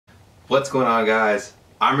What's going on, guys?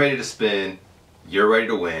 I'm ready to spin. You're ready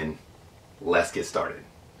to win. Let's get started.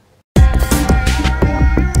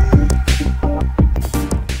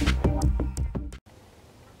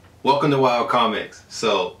 Welcome to Wild Comics.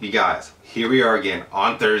 So, you guys, here we are again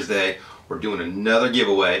on Thursday. We're doing another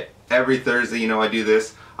giveaway. Every Thursday, you know I do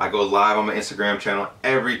this. I go live on my Instagram channel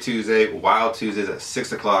every Tuesday, Wild Tuesdays at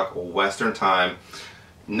 6 o'clock Western Time.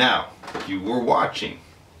 Now, if you were watching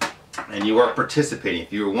and you are participating,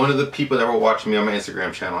 if you were one of the people that were watching me on my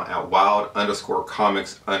Instagram channel at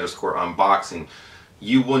wild_comics_unboxing,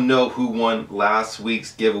 you will know who won last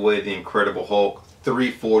week's giveaway, the Incredible Hulk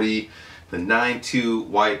 340, the 9.2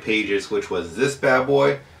 white pages, which was this bad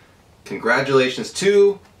boy. Congratulations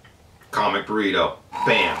to Comic Burrito.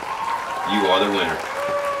 Bam! You are the winner.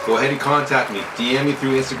 Go ahead and contact me. DM me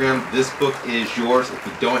through Instagram. This book is yours. If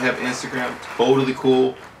you don't have Instagram, totally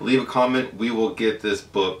cool. Leave a comment. We will get this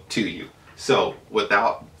book to you. So,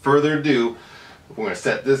 without further ado, we're going to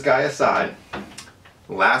set this guy aside.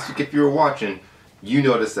 Last week, if you were watching, you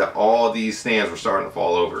noticed that all these stands were starting to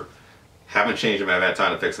fall over. Haven't changed them. I haven't had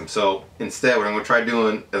time to fix them. So, instead, what I'm going to try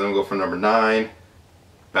doing is I'm going to go from number 9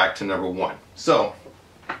 back to number 1. So,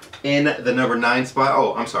 in the number 9 spot,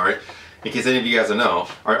 oh, I'm sorry. In case any of you guys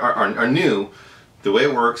are new, the way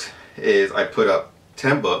it works is I put up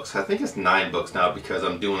 10 books. I think it's 9 books now because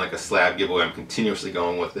I'm doing like a slab giveaway. I'm continuously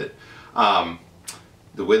going with it. The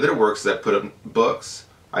way that it works is I put up books,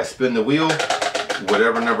 I spin the wheel,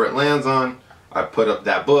 whatever number it lands on, I put up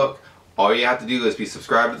that book. All you have to do is be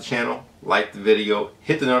subscribed to the channel, like the video,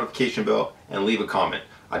 hit the notification bell, and leave a comment.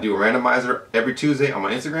 I do a randomizer every Tuesday on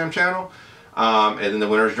my Instagram channel, and then the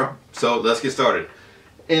winner's drawn. So let's get started.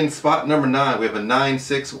 In spot number 9, we have a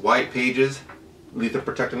 9.6 white pages, Lethal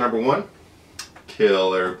Protector number 1.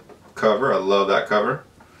 Killer cover. I love that cover.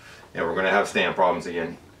 And we're going to have stand problems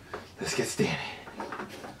again. Let's get standing.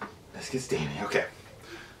 Let's get standing. Okay.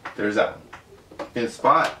 There's that one. In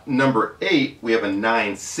spot number 8, we have a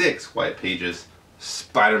 9.6 white pages,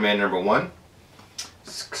 Spider-Man number 1.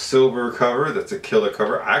 Silver cover. That's a killer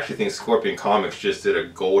cover. I actually think Scorpion Comics just did a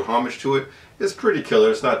gold homage to it. It's pretty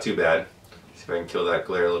killer. It's not too bad. See if I can kill that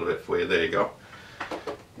glare a little bit for you. There you go.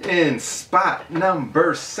 In spot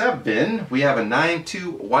number 7, we have a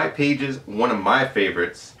 9.2 white pages, one of my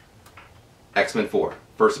favorites, X-Men 4.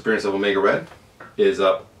 First appearance of Omega Red is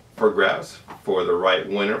up for grabs for the right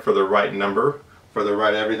winner, for the right number, for the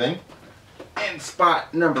right everything. In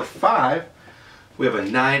spot number 5, we have a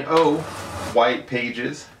 9.0 white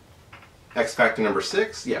pages, X-Factor number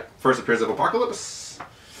 6. Yeah, first appearance of Apocalypse.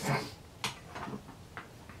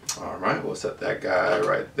 Alright, we'll set that guy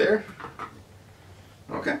right there.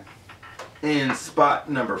 Okay. In spot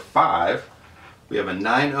number 5, we have a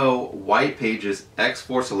 9.0 white pages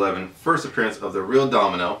X-Force 11, first appearance of the real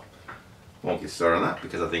Domino. Won't get started on that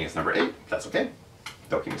because I think it's number 8. That's okay.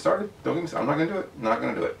 Don't get me started. Don't get me started. I'm not going to do it. I'm not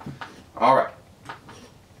going to do it. Alright.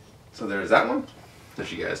 So there's that one.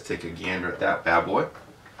 Let you guys take a gander at that bad boy.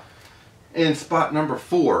 In spot number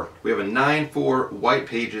 4, we have a 9.4 white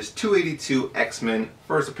pages 282 X-Men,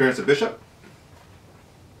 first appearance of Bishop.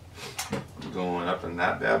 Going up in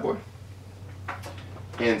that bad boy.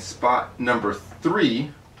 In spot number 3,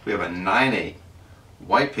 we have a 9.8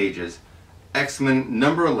 white pages X-Men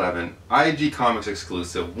number 11 IG Comics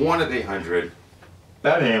exclusive, 1 of 800.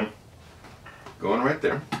 Bam! Going right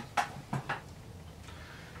there.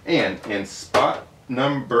 And in spot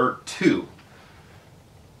number 2,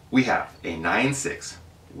 we have a 9.6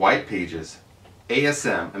 white pages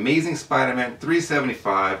ASM Amazing Spider-Man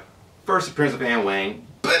 375, first appearance of Anne Wang.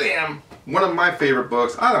 Bam! One of my favorite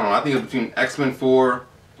books. I don't know, I think it's between X-Men 4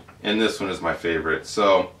 and this one is my favorite.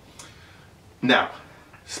 So, now,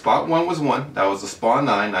 spot 1 was 1. That was the Spawn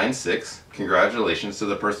 9, 9.6. Congratulations to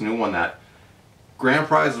the person who won that. Grand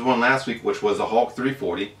prize was won last week, which was the Hulk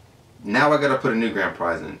 340. Now I gotta put a new grand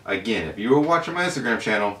prize in. Again, if you were watching my Instagram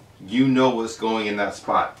channel, you know what's going in that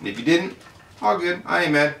spot. If you didn't, all good. I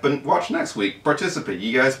ain't mad. But watch next week. Participate.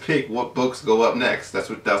 You guys pick what books go up next. That's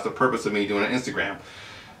the purpose of me doing an Instagram.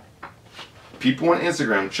 People on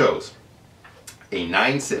Instagram chose a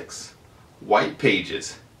 9.6 white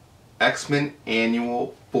pages X-Men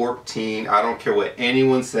Annual 14. I don't care what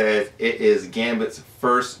anyone says. It is Gambit's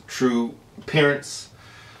first true appearance.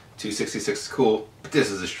 266 is cool, but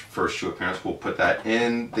this is his first true appearance. We'll put that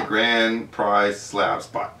in the grand prize slab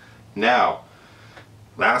spot. Now,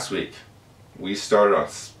 last week we started on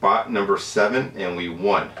spot number 7 and we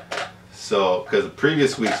won. So, because the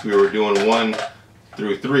previous weeks we were doing 1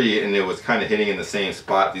 through 3 and it was kind of hitting in the same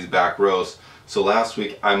spot, these back rows. So last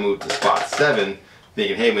week I moved to spot 7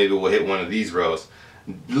 thinking, hey, maybe we'll hit one of these rows.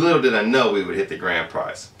 Little did I know we would hit the grand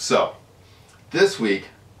prize. So, this week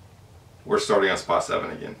we're starting on spot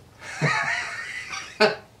 7 again.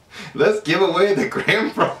 Let's give away the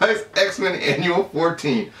grand prize X-Men Annual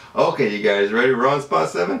 14. Okay, you guys ready? We're on spot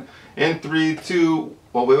 7. In 3, 2,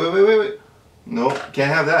 oh wait. No,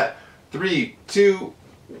 can't have that. 3, 2,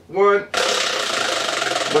 1.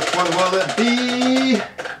 Which one will it be?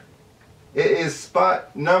 It is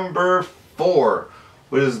spot number 4.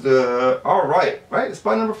 What is the, right,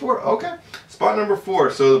 spot number 4, okay. Spot number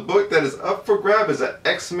 4, so the book that is up for grab is at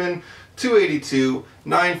X-Men 282,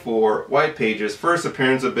 94, white pages, first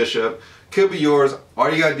appearance of Bishop. Could be yours.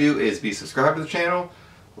 All you gotta do is be subscribed to the channel,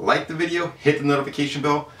 like the video, hit the notification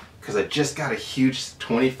bell, because I just got a huge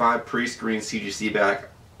 25 pre-screen CGC back,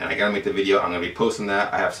 and I gotta make the video. I'm gonna be posting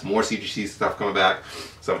that. I have some more CGC stuff coming back,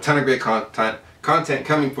 so I have a ton of great content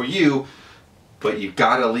coming for you. But you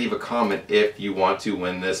gotta leave a comment if you want to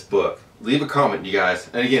win this book. Leave a comment, you guys.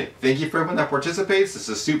 And again, thank you for everyone that participates. This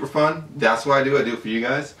is super fun. That's why I do it for you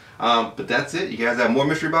guys. But that's it. You guys have more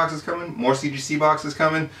mystery boxes coming, more CGC boxes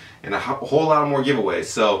coming, and a whole lot more giveaways.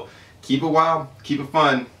 So keep it wild, keep it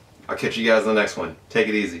fun. I'll catch you guys on the next one. Take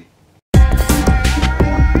it easy.